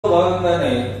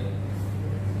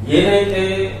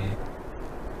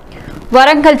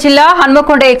వరంగల్ జిల్లా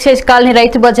Hanamkonda excise colony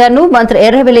రైతు బజార్ను మంత్రి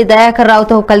ఎర్రబెల్లి దయాకర్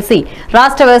రావుతో కలిసి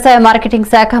రాష్ట్ర వ్యవసాయ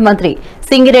మార్కెటింగ్ శాఖ మంత్రి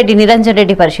సింగిరెడ్డి నిరంజన్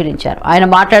రెడ్డి పరిశీలించారు. ఆయన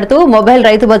మాట్లాడుతూ మొబైల్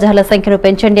రైతు బజార్ల సంఖ్యను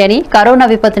పెంచండి అని, కరోనా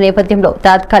విపత్తు నేపథ్యంలో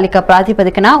తాత్కాలిక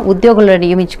ప్రాతిపదికన ఉద్యోగులను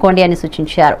నియమించుకోండి అని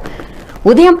సూచించారు.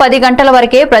 ఉదయం 10 గంటల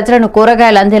వరకే ప్రజలను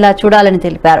కూరగాయలు అందేలా చూడాలని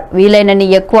తెలిపారు. వీలైనన్ని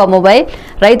ఎక్కువ మొబైల్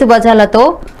రైతు బజార్లతో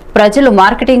ప్రజలు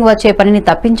మార్కెటింగ్ వచ్చే పనిని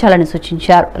తప్పించాలని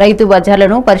సూచించారు. రైతు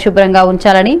బజార్లను పరిశుభ్రంగా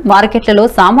ఉంచాలని, మార్కెట్లలో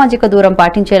సామాజిక దూరం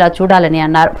పాటించేలా చూడాలని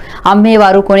అన్నారు.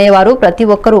 అమ్మేవారు, కొనేవారు ప్రతి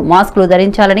ఒక్కరూ మాస్కులు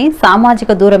ధరించాలని,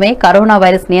 సామాజిక దూరమే కరోనా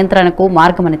వైరస్ నియంత్రణకు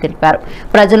మార్గమని తెలిపారు.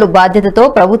 ప్రజలు బాధ్యతతో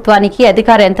ప్రభుత్వానికి,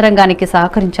 అధికార యంత్రాంగానికి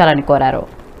సహకరించాలని కోరారు.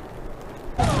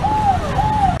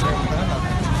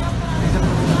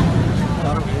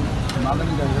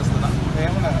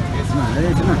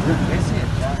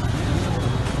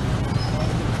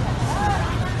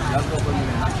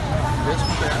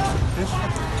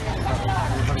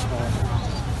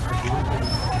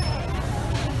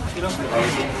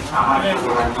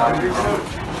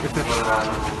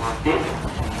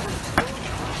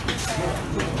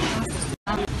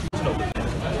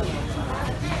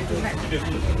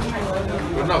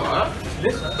 ఉన్నావా?